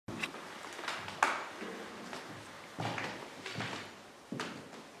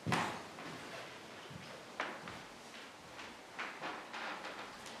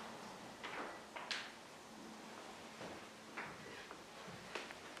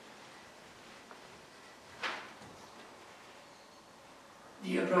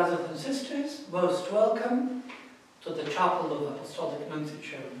Dear brothers and sisters, most welcome to the Chapel of Apostolic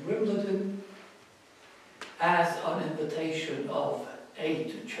Nunciature in Wimbledon as an invitation of aid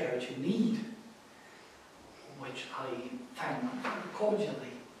to Church in Need, which I thank very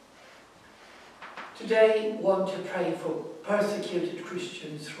cordially. Today I want to pray for persecuted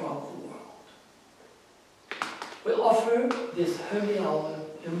Christians throughout the world. We'll offer this holy hour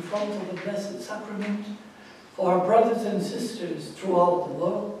in front of the Blessed Sacrament for our brothers and sisters throughout the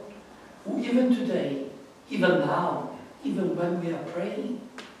world, who even today, even now, even when we are praying,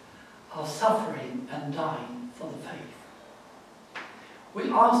 are suffering and dying for the faith.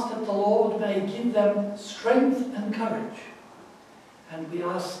 We ask that the Lord may give them strength and courage, and we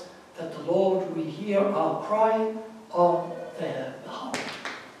ask that the Lord will hear our cry on their behalf.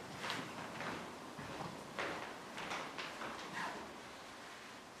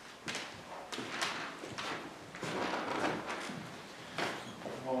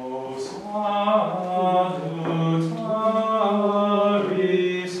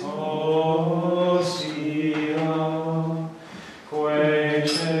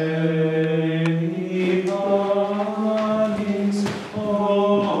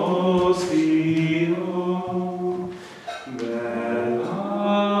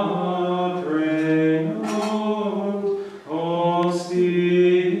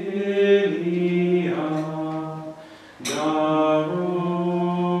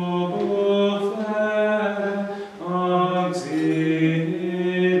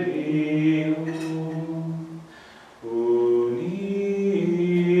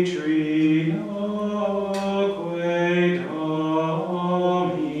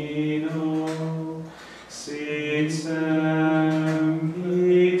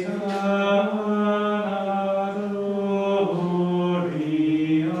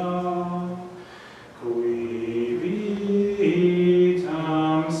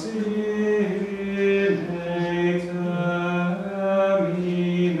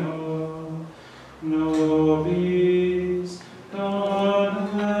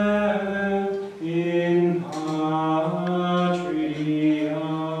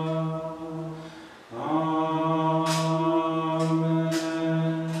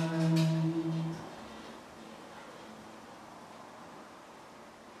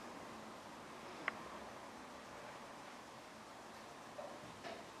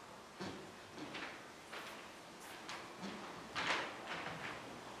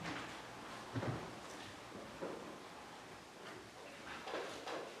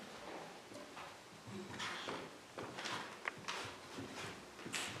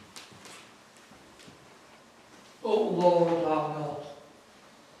 O Lord our God,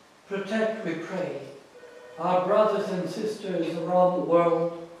 protect, we pray, our brothers and sisters around the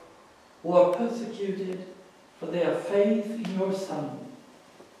world who are persecuted for their faith in your Son,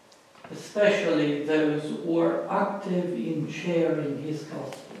 especially those who are active in sharing his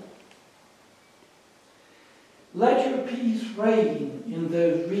gospel. Let your peace reign in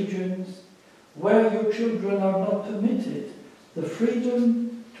those regions where your children are not permitted the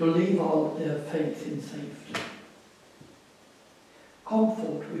freedom to live out their faith in safety.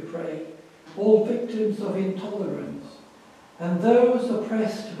 Comfort, we pray, all victims of intolerance and those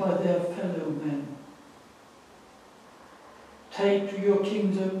oppressed by their fellow men. Take to your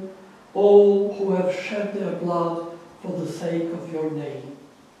kingdom all who have shed their blood for the sake of your name,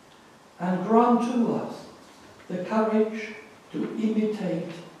 and grant to us the courage to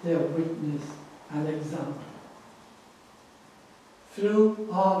imitate their witness and example. Through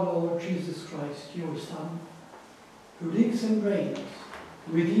our Lord Jesus Christ, your Son, who lives and reigns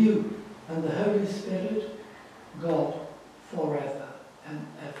with you and the Holy Spirit, God, forever and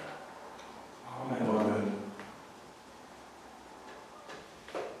ever. Amen. Amen.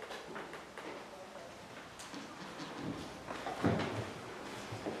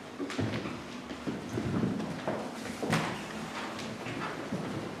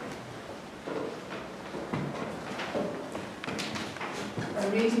 A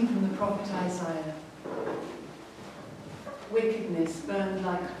reading from the prophet Isaiah. Wickedness burned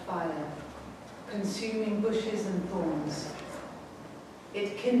like fire, consuming bushes and thorns.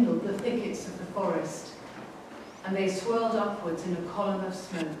 It kindled the thickets of the forest, and they swirled upwards in a column of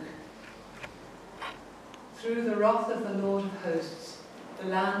smoke. Through the wrath of the Lord of hosts, the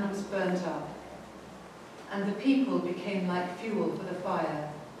land was burnt up, and the people became like fuel for the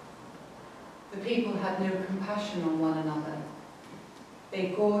fire. The people had no compassion on one another.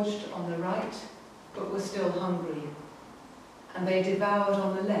 They gorged on the right, but were still hungry. And they devoured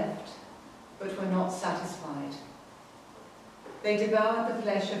on the left, but were not satisfied. They devoured the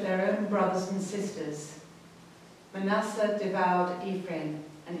flesh of their own brothers and sisters. Manasseh devoured Ephraim,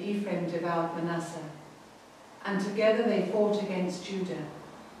 and Ephraim devoured Manasseh, and together they fought against Judah.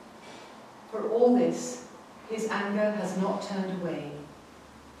 For all this, his anger has not turned away.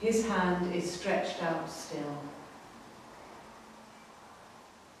 His hand is stretched out still.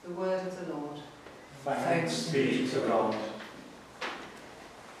 The word of the Lord. Thanks be to God.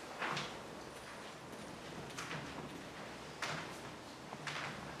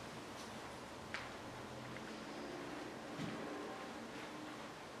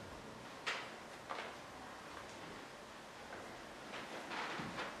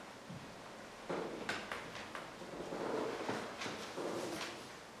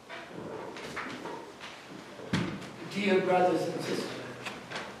 Dear brothers and sisters,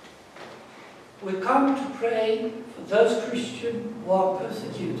 we come to pray for those Christians who are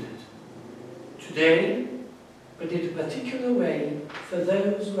persecuted today, but in a particular way for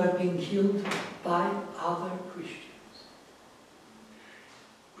those who have been killed by other Christians.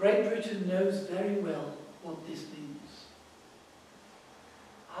 Great Britain knows very well what this means.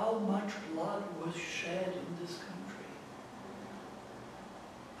 How much blood was shed in this country,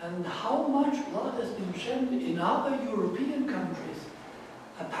 and how much blood has been shed in other European countries,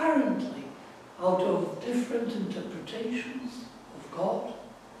 apparently out of different interpretations of God,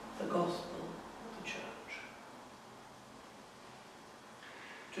 the Gospel, the Church.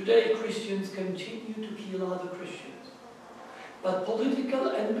 Today Christians continue to kill other Christians, but political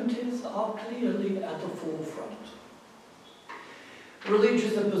enmities are clearly at the forefront.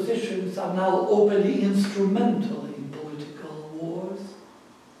 Religious oppositions are now openly instrumental in political wars,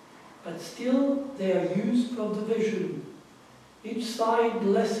 but still they are used for division, each side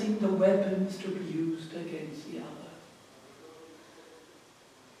blessing the weapons to be used against the other.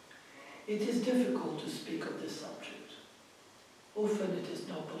 It is difficult to speak of this subject. Often it is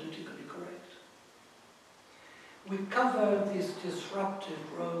not politically correct. We cover this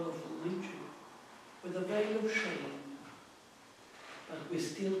disruptive role of religion with a veil of shame, but we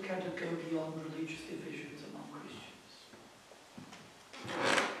still cannot go beyond religious divisions among Christians.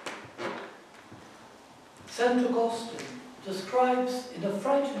 St. Augustine describes in a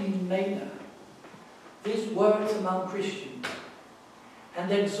frightening manner these words among Christians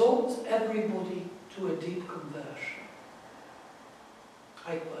and exhorts everybody to a deep conversion.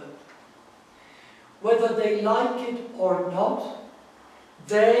 I quote, "Whether they like it or not,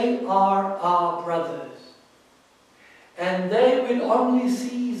 they are our brothers, and they will only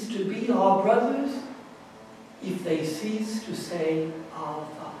cease to be our brothers if they cease to say our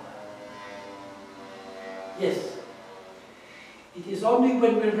Father." Yes, it is only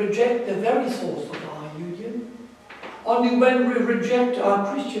when we reject the very source of our union, only when we reject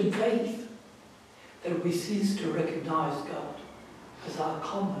our Christian faith, that we cease to recognize God as our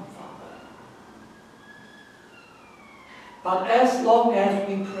common Father. But as long as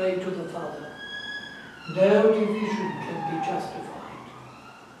we pray to the Father, no division can be justified.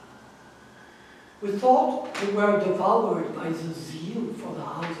 We thought we were devoured by the zeal for the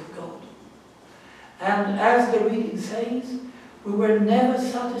house of God. And as the reading says, we were never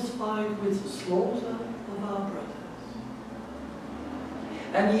satisfied with the slaughter of our brothers.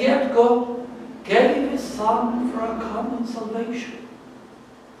 And yet God gave His Son for our common salvation.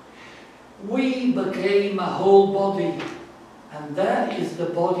 We became a whole body, and that is the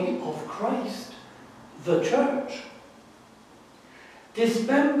body of Christ, the Church.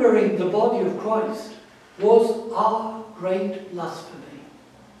 Dismembering the body of Christ was our great blasphemy.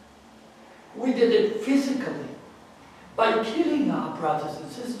 We did it physically, by killing our brothers and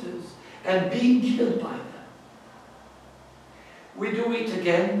sisters and being killed by them. We do it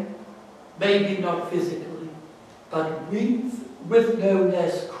again, maybe not physically, but with no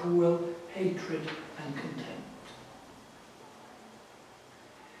less cruel hatred and contempt.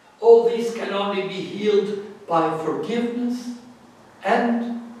 All these can only be healed by forgiveness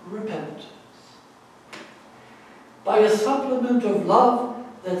and repentance, by a supplement of love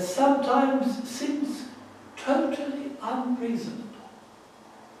that sometimes seems totally unreasonable.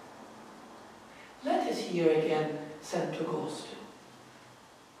 Let us hear again St. Augustine.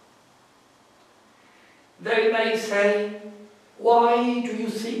 They may say, "Why do you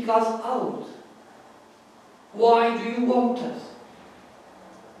seek us out? Why do you want us?"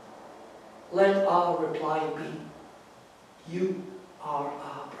 Let our reply be, "You are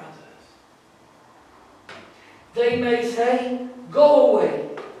our brothers." They may say, "Go away,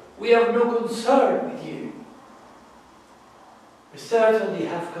 we have no concern with you." We certainly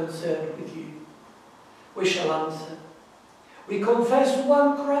have concern with you. We shall answer, "We confess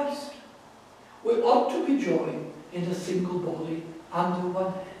one Christ. We ought to be joined in a single body under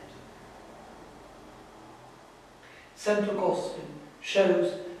one head." St. Augustine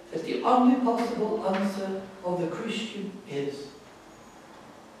shows that the only possible answer of the Christian is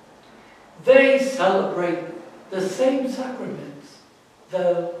they celebrate the same sacraments,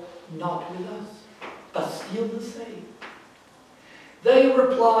 though not with us, but still the same. They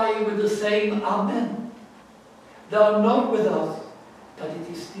reply with the same Amen, though not with us, but it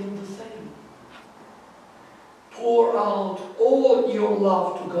is still the same. Pour out all your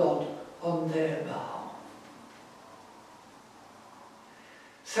love to God on their behalf.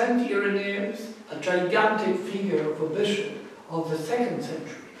 Saint Irenaeus, a gigantic figure of a bishop of the 2nd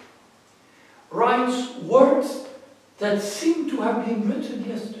century, writes words that seem to have been written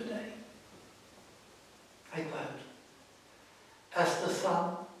yesterday. I quote, "As the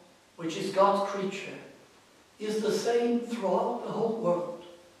sun, which is God's creature, is the same throughout the whole world,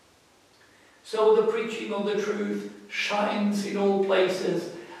 so the preaching of the truth shines in all places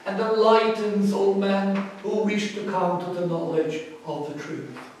and enlightens all men who wish to come to the knowledge of the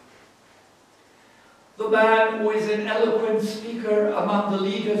truth. The man who is an eloquent speaker among the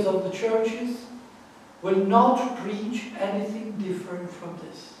leaders of the churches will not preach anything different from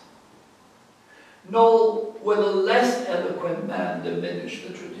this. Nor will a less eloquent man diminish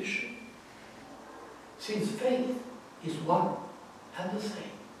the tradition, since faith is one and the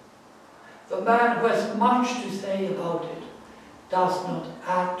same. The man who has much to say about it does not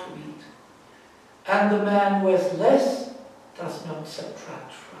add to it, and the man who has less does not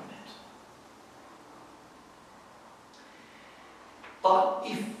subtract from it." But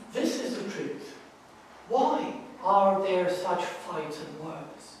if this is the truth, why are there such fights and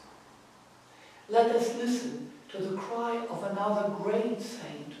words? Let us listen to the cry of another great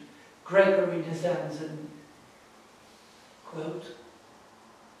saint, Gregory Nazianzen. Quote,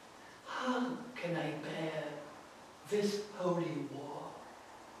 "How can I bear this holy war?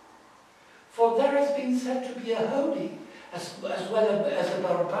 For there has been said to be a holy as well as a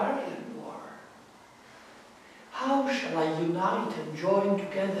barbarian war. How shall I unite and join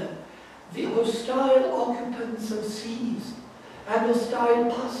together the hostile occupants of seas and hostile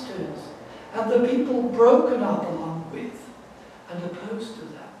pastors and the people broken up along with and opposed to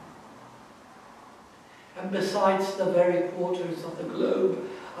them? And besides, the very quarters of the globe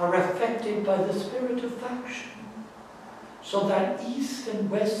are affected by the spirit of faction, so that east and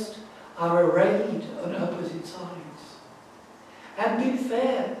west are arrayed on opposite sides, and bid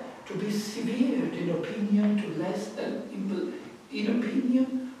fair to be severed in opinion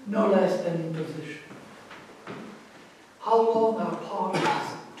no less than in position. How long are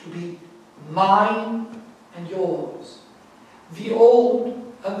parties to be mine and yours, the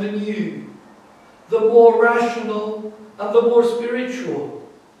old and the new, the more rational and the more spiritual,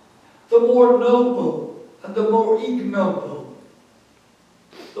 the more noble and the more ignoble,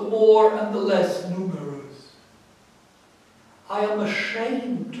 the more and the less numerous? I am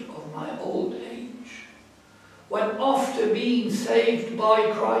ashamed of my old age, when after being saved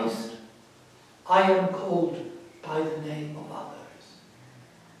by Christ, I am called by the name of others."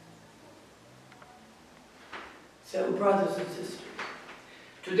 So, brothers and sisters,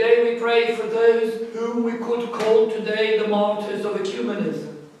 today we pray for those whom we could call today the martyrs of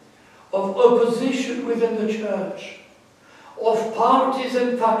ecumenism, of opposition within the church, of parties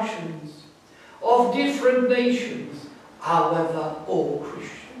and factions, of different nations, however, all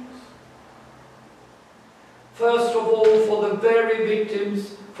Christians. First of all, for the very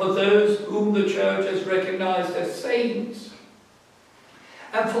victims, for those whom the church has recognized as saints,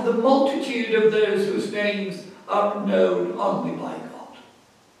 and for the multitude of those whose names are known only by God.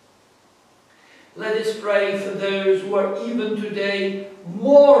 Let us pray for those who are even today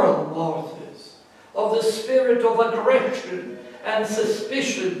moral martyrs of the spirit of aggression and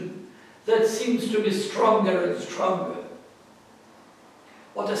suspicion that seems to be stronger and stronger.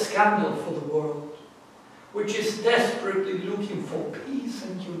 What a scandal for the world, which is desperately looking for peace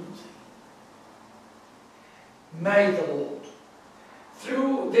and unity. May the Lord,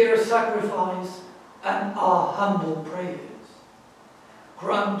 through their sacrifice and our humble prayers,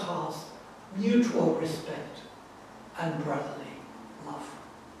 grant us mutual respect and brotherly love.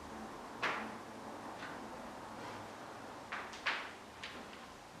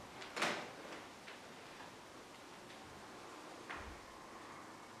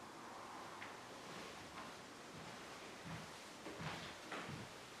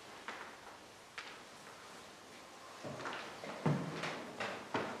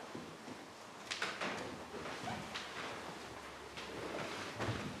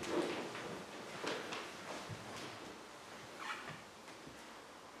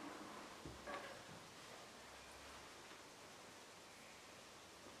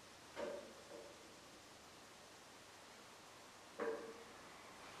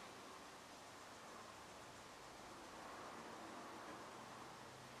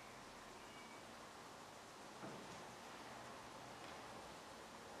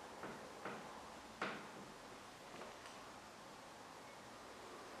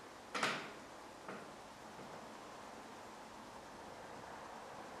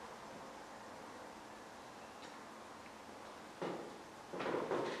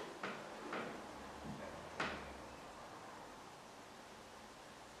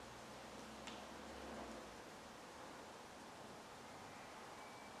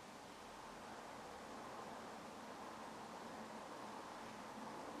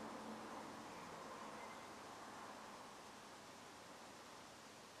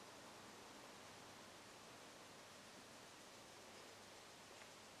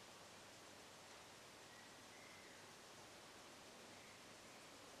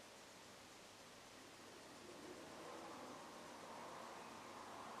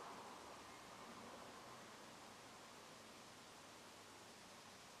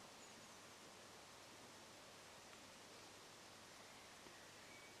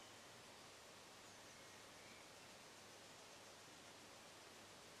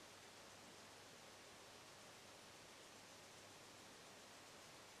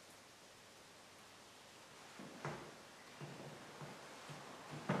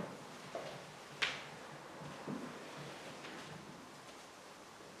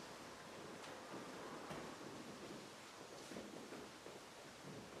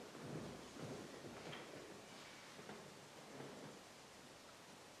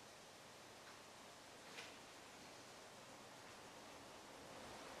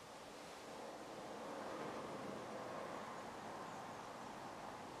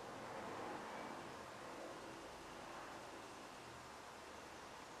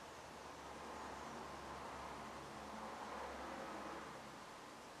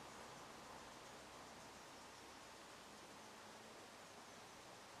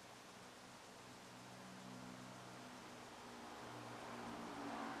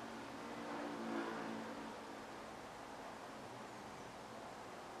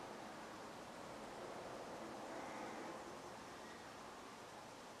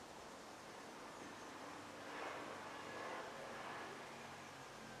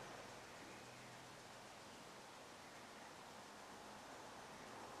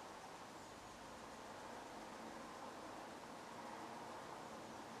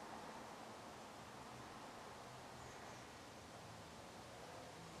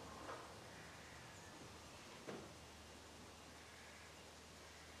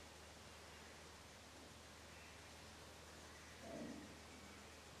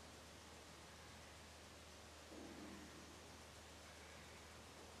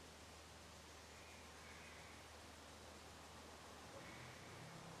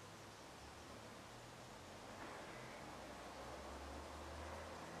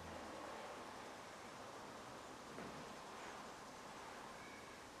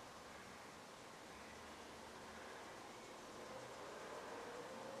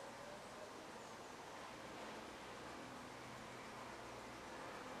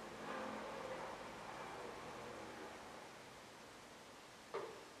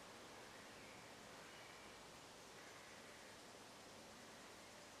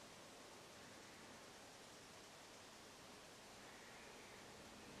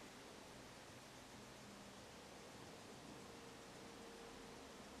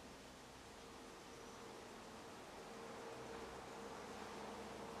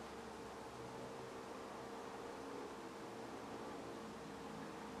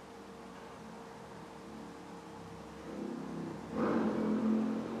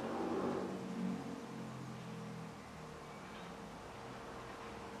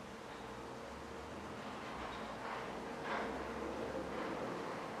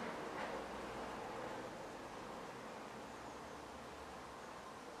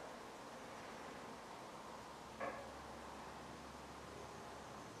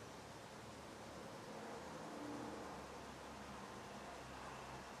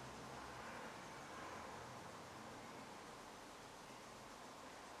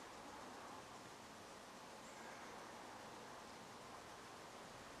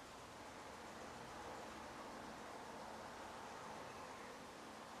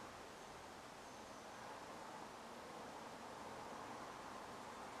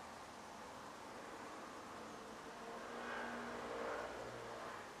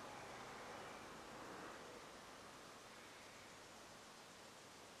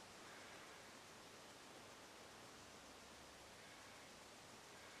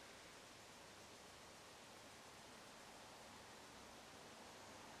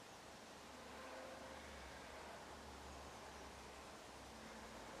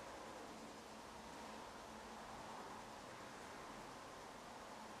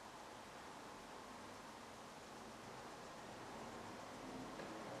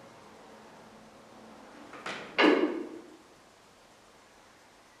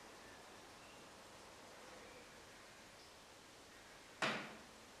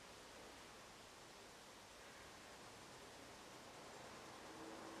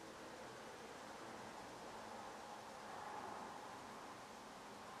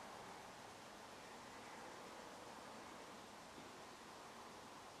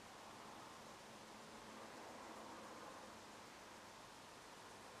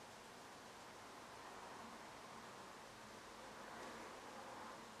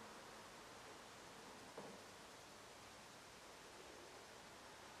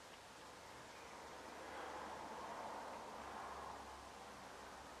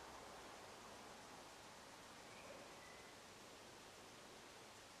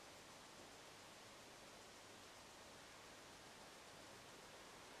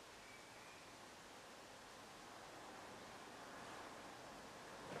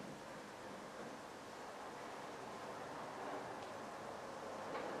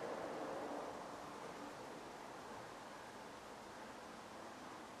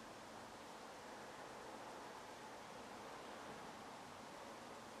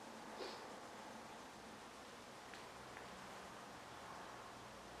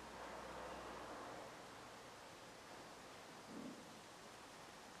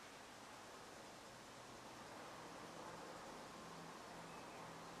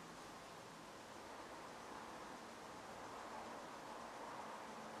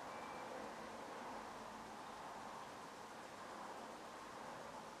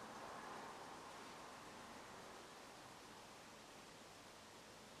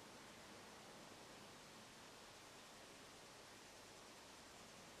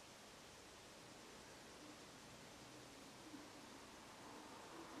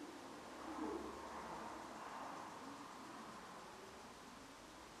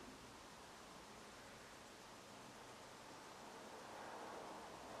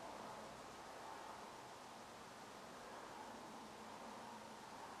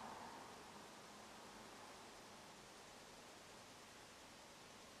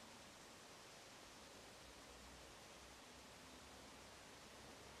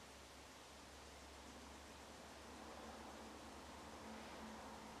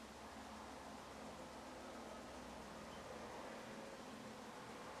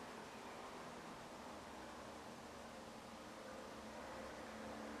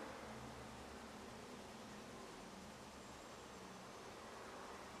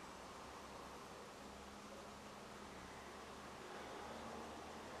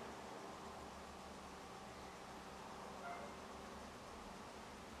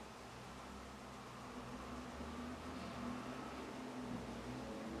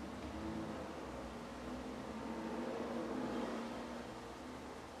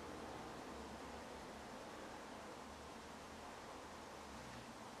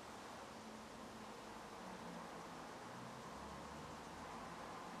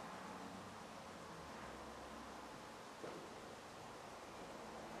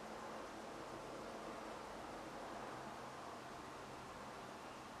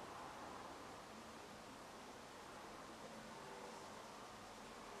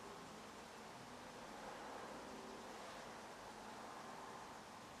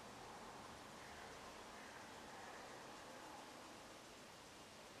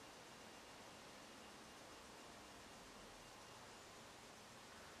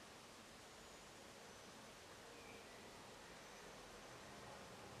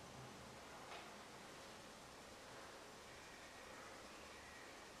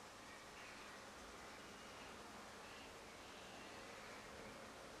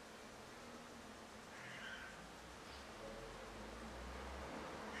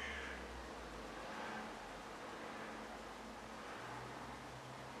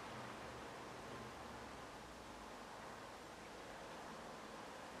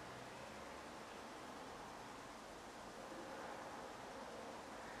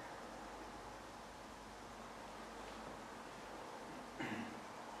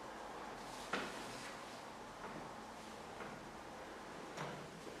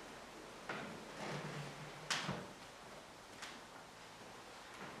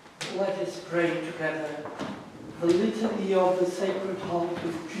 Let us pray together the litany of the Sacred Heart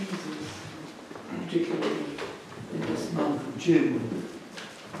of Jesus, particularly in this month of June.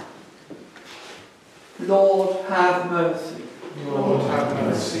 Lord, have mercy. Lord, have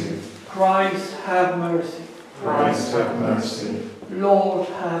mercy. Christ, have mercy. Christ, have mercy. Lord,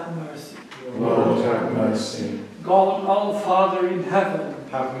 have mercy. Lord, have mercy. God, our Father in heaven,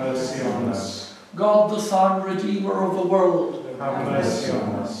 Have mercy on us. God, the Son, Redeemer of the world, Have mercy on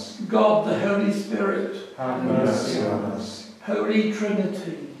us. God, the Holy Spirit, Have mercy on us. Holy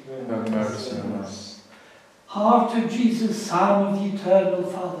Trinity, Have mercy on us. Heart of Jesus, Son of the Eternal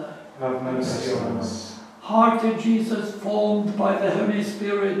Father, Have mercy on us. Heart of Jesus, formed by the Holy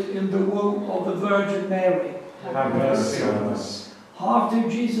Spirit in the womb of the Virgin Mary, Have mercy on us. Heart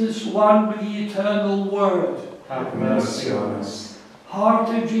of Jesus, one with the Eternal Word, Have mercy on us. Heart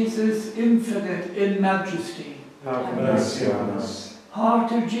of Jesus, infinite in majesty, Have mercy on us.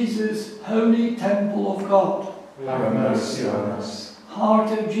 Heart of Jesus, holy temple of God, Have mercy on us.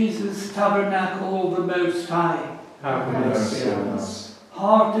 Heart of Jesus, tabernacle of the Most High, Have mercy on us.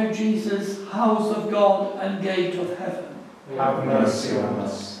 Heart of Jesus, house of God and gate of heaven, Have mercy on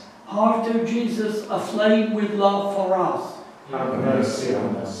us. Heart of Jesus, aflame with love for us, Have mercy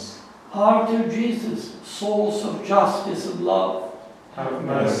on us. Heart of Jesus, source of justice and love, Have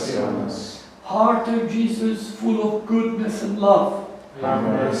mercy on us. Heart of Jesus, full of goodness and love, Have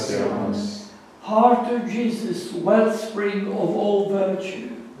mercy on us. Heart of Jesus, wellspring of all virtue,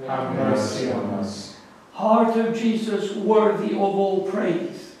 Have mercy on us. Heart of Jesus, worthy of all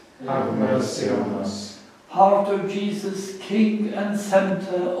praise, Have mercy on us. Heart of Jesus, King and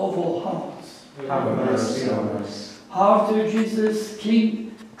Centre of all hearts, Have mercy on us. Heart of Jesus,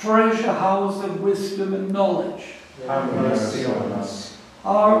 King, treasure house of wisdom and knowledge, Have mercy on us.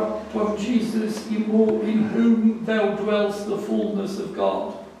 Heart of Jesus, in whom thou dwells the fullness of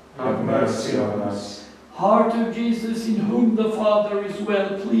God, Have mercy on us. Heart of Jesus, in whom the Father is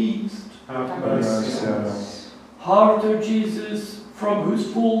well pleased, Have mercy on us. Heart of Jesus, from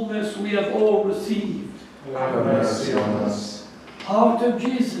whose fullness we have all received, Have mercy on us. Heart of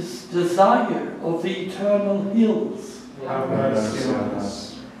Jesus, desire of the eternal hills, Have mercy on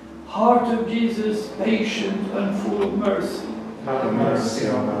us. Heart of Jesus, patient and full of mercy, Have mercy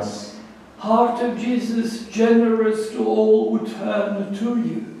on us. Heart of Jesus, generous to all who turn to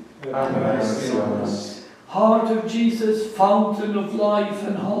you, Have mercy on us. Heart of Jesus, fountain of life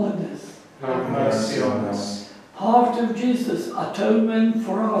and holiness, Have mercy on us. Heart of Jesus, atonement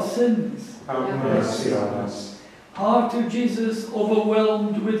for our sins, Have mercy on us. Heart of Jesus,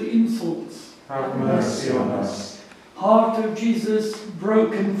 overwhelmed with insults, Have mercy on us. Heart of Jesus,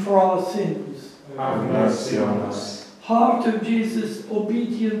 broken for our sins, Have mercy on us. Heart of Jesus,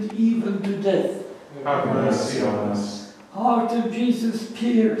 obedient even to death, Have mercy on us. Heart of Jesus,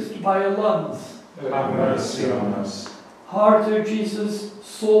 pierced by a lance, Have mercy on us. Heart of Jesus,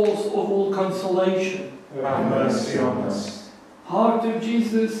 source of all consolation, Have mercy on us. Heart of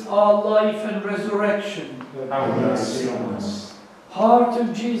Jesus, our life and resurrection, Have mercy on us. Heart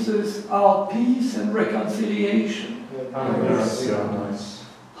of Jesus, our peace and reconciliation, Have mercy on us.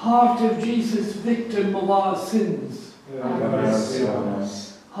 Heart of Jesus, victim of our sins, Have mercy on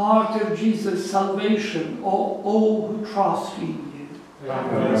us. Heart of Jesus, salvation of all who trust in you,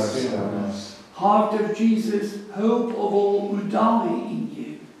 Have mercy on us. Heart of Jesus, hope of all who die in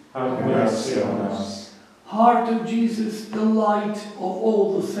you, Have mercy on us. Heart of Jesus, delight of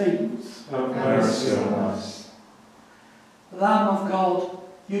all the saints, Have mercy on us. Lamb of God,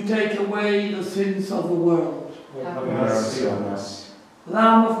 you take away the sins of the world. Have mercy on us.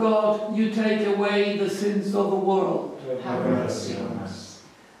 Lamb of God, you take away the sins of the world. Have mercy on us.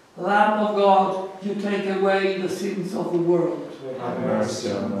 Lamb of God, you take away the sins of the world. Have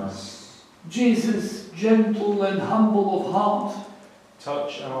mercy on us. Jesus, gentle and humble of heart,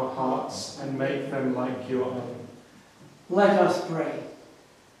 Touch our hearts and make them like your own. let us pray.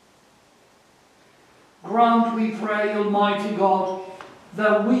 Grant, we pray, Almighty God,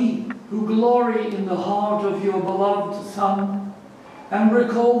 that we, who glory in the heart of your beloved Son, and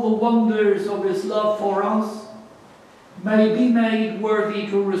recall the wonders of his love for us, may be made worthy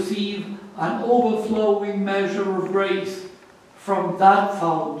to receive an overflowing measure of grace from that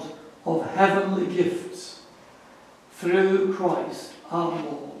fount of heavenly gifts. Through Christ our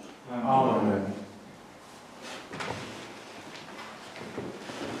Lord. Amen.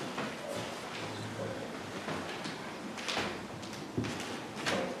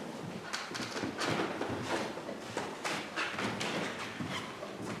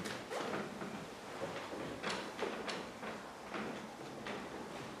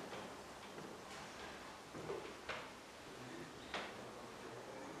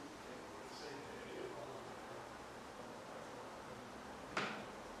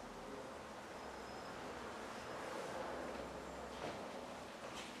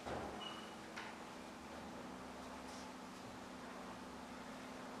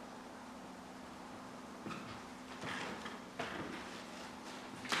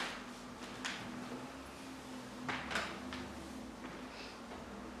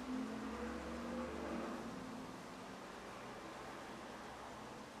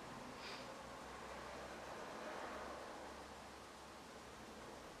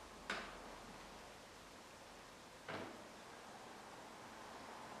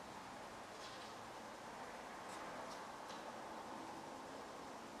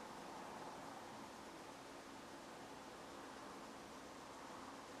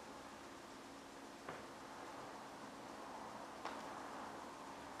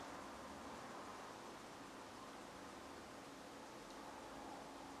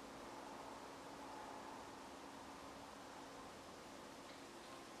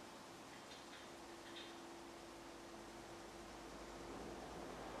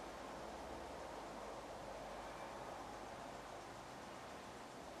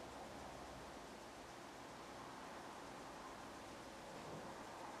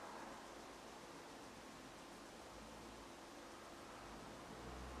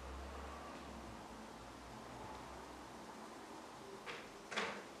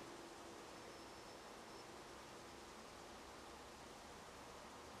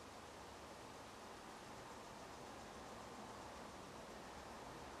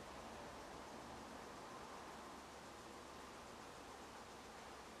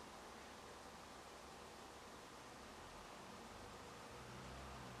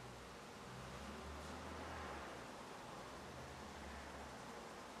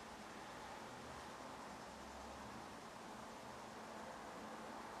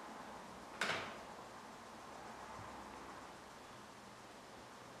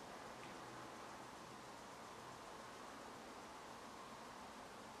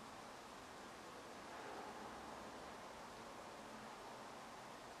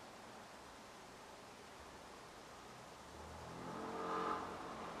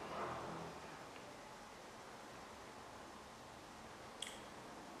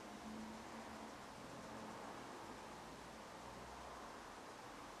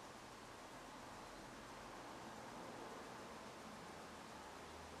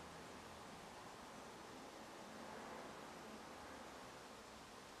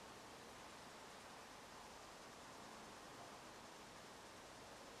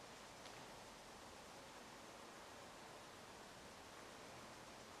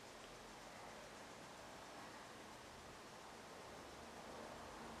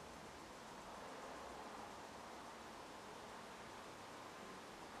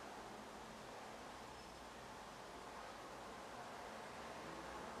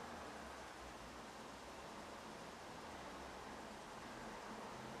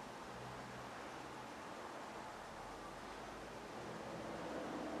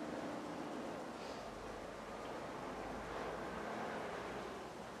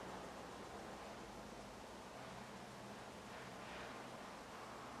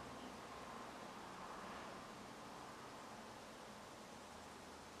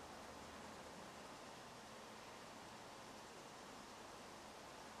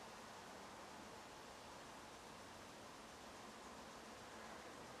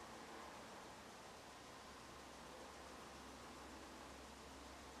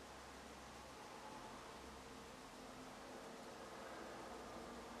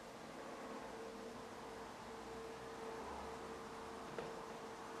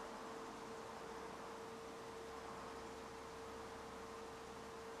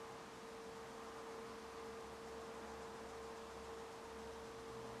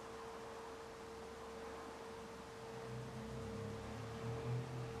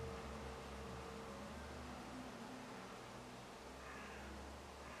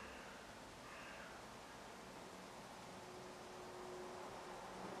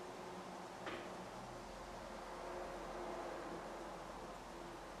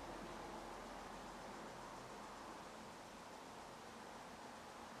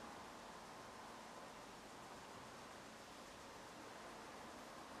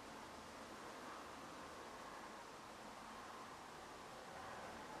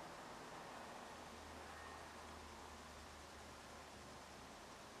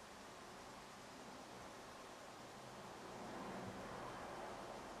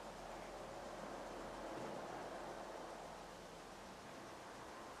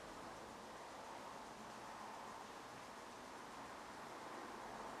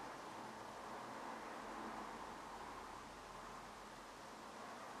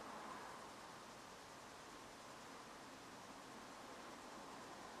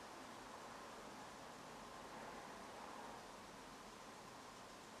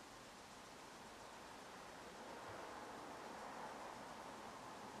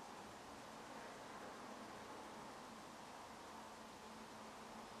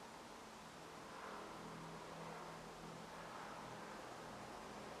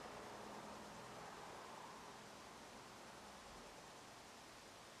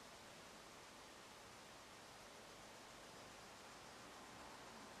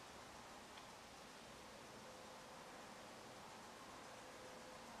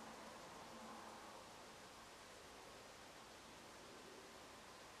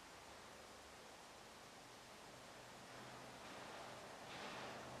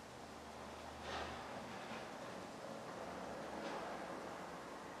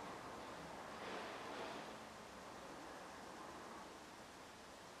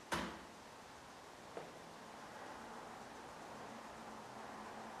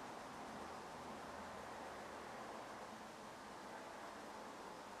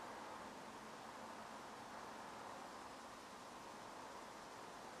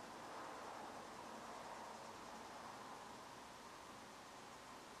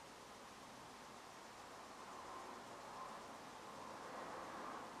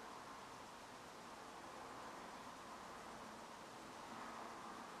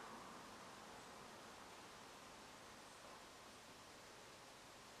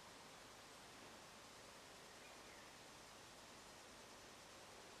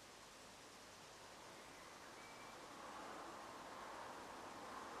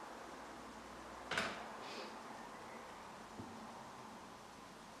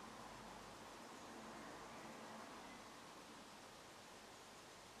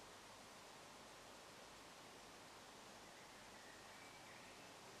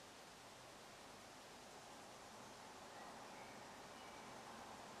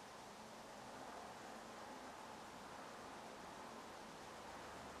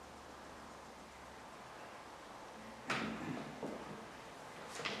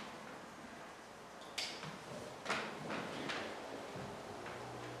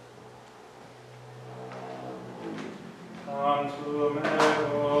 Sanctum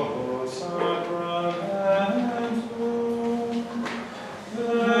ego sacramentum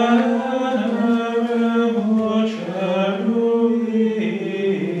veneremur cerui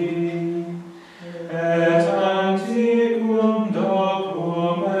et antiquum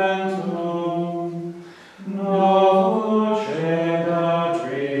documentum novo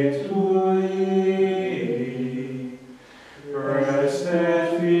cedatri tui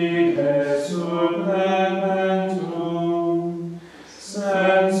restet fides supplementum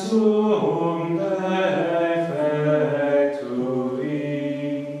sensum defectui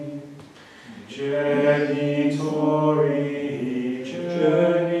genitori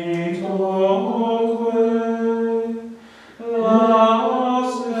genitoque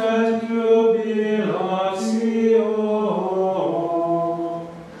laus et jubilatio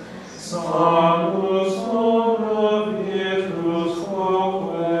salus ombra virtus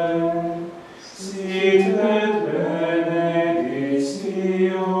quoque sit et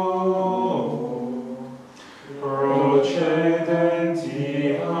benedictio procedenti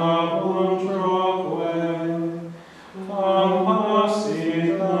abunt troque compassit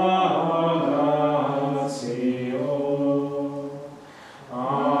laudatio.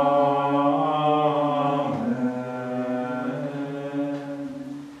 Amen.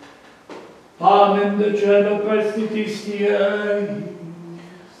 Panem de cielo perstitistiei,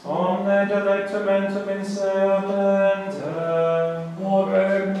 Omne delectamentum in se abentem.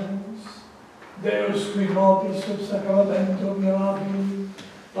 oremus, Deus qui nobis sub sacramentum mirabili,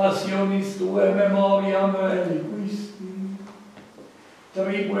 passionis Tuae memoriam reliquisti,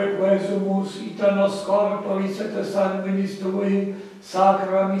 trique quesumus ita nos corporis et sanguinis Tui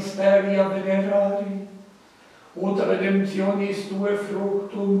sacra mysteria venerari, ut redemptionis Tuae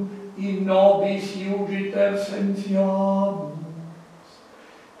fructum in nobis iugiter sentiamus,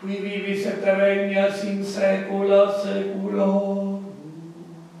 qui vivis et regnas in saecula saeculorum.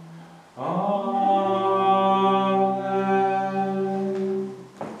 Amen.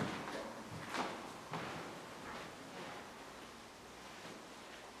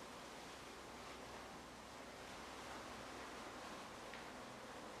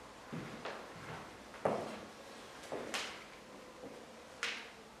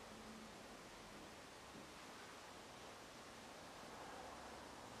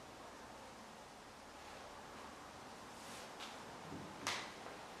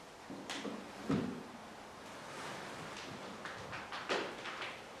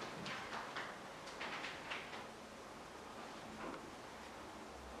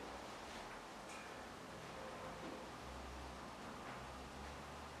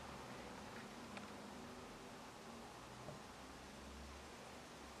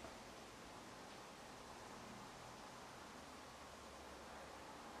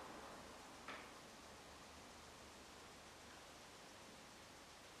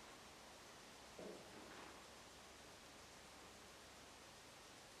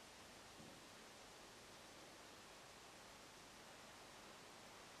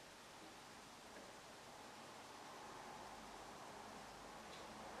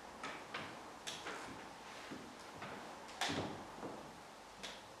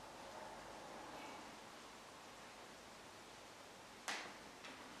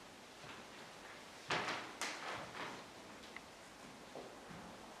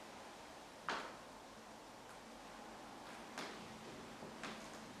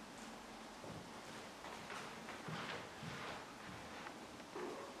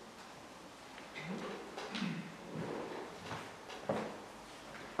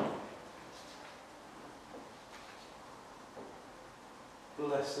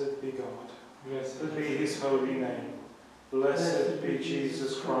 Blessed be God. Blessed be his holy name. Blessed be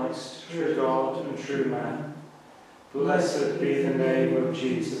Jesus Christ, true God and true man. Blessed be the name of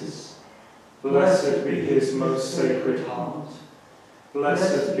Jesus. Blessed be his most sacred heart.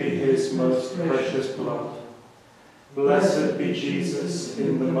 Blessed be his most precious blood. Blessed be Jesus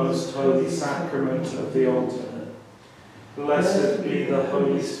in the most holy sacrament of the altar. Blessed be the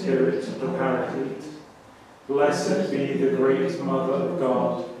Holy Spirit, the Paraclete. Blessed be the great Mother of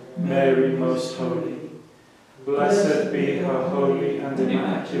God, Mary most holy. Blessed be her holy and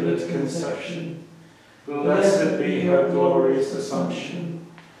immaculate conception. Blessed be her glorious assumption.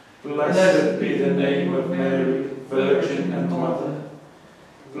 Blessed be the name of Mary, Virgin and Mother.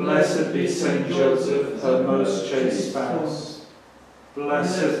 Blessed be Saint Joseph, her most chaste spouse.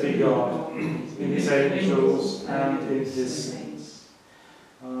 Blessed be God, in his angels and in his saints.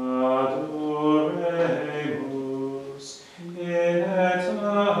 Adoremus in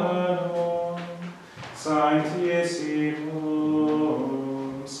aeternum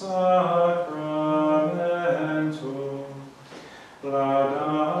sanctissimum sacramentum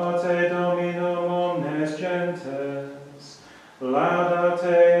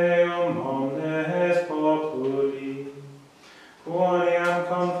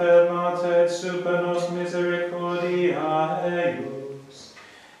confirmat et super nos misericordia eius,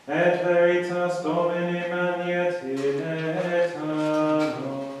 et veritas Domini maniet in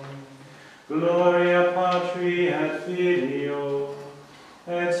aeternum. Gloria Patri et Filio,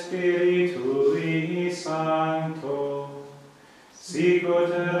 et Spiritui Sancto,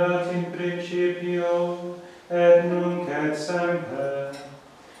 sicut erat in principio, et nunc et semper,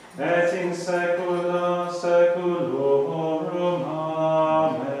 et in saecula saeculorum.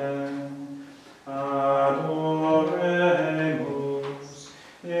 Amen. Adoremus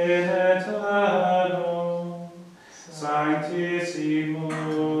in aeternum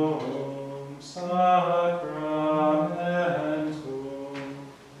sanctissimum sacramentum.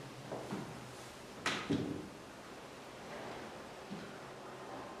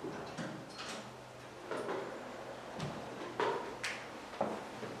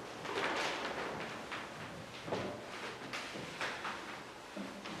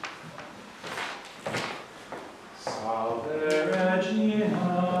 Salve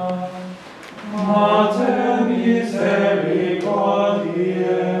Regina, Mater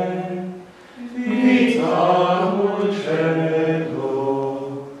misericordiae, vita dulcedo,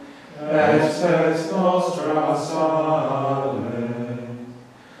 et spes nostra salve.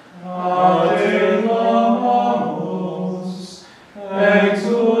 A te clamamus,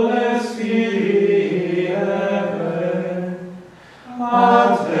 exules Filii Eve, a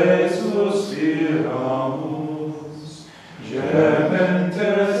te suspiramus,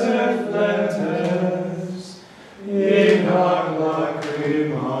 gementes et flentes, in hoc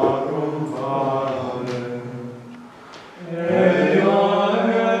lacrimarum vale. Ea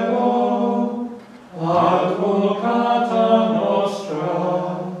ego, advocata nostra,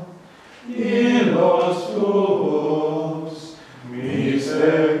 illos tuos,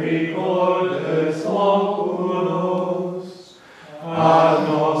 misericordes oculos, ad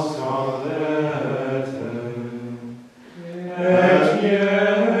nos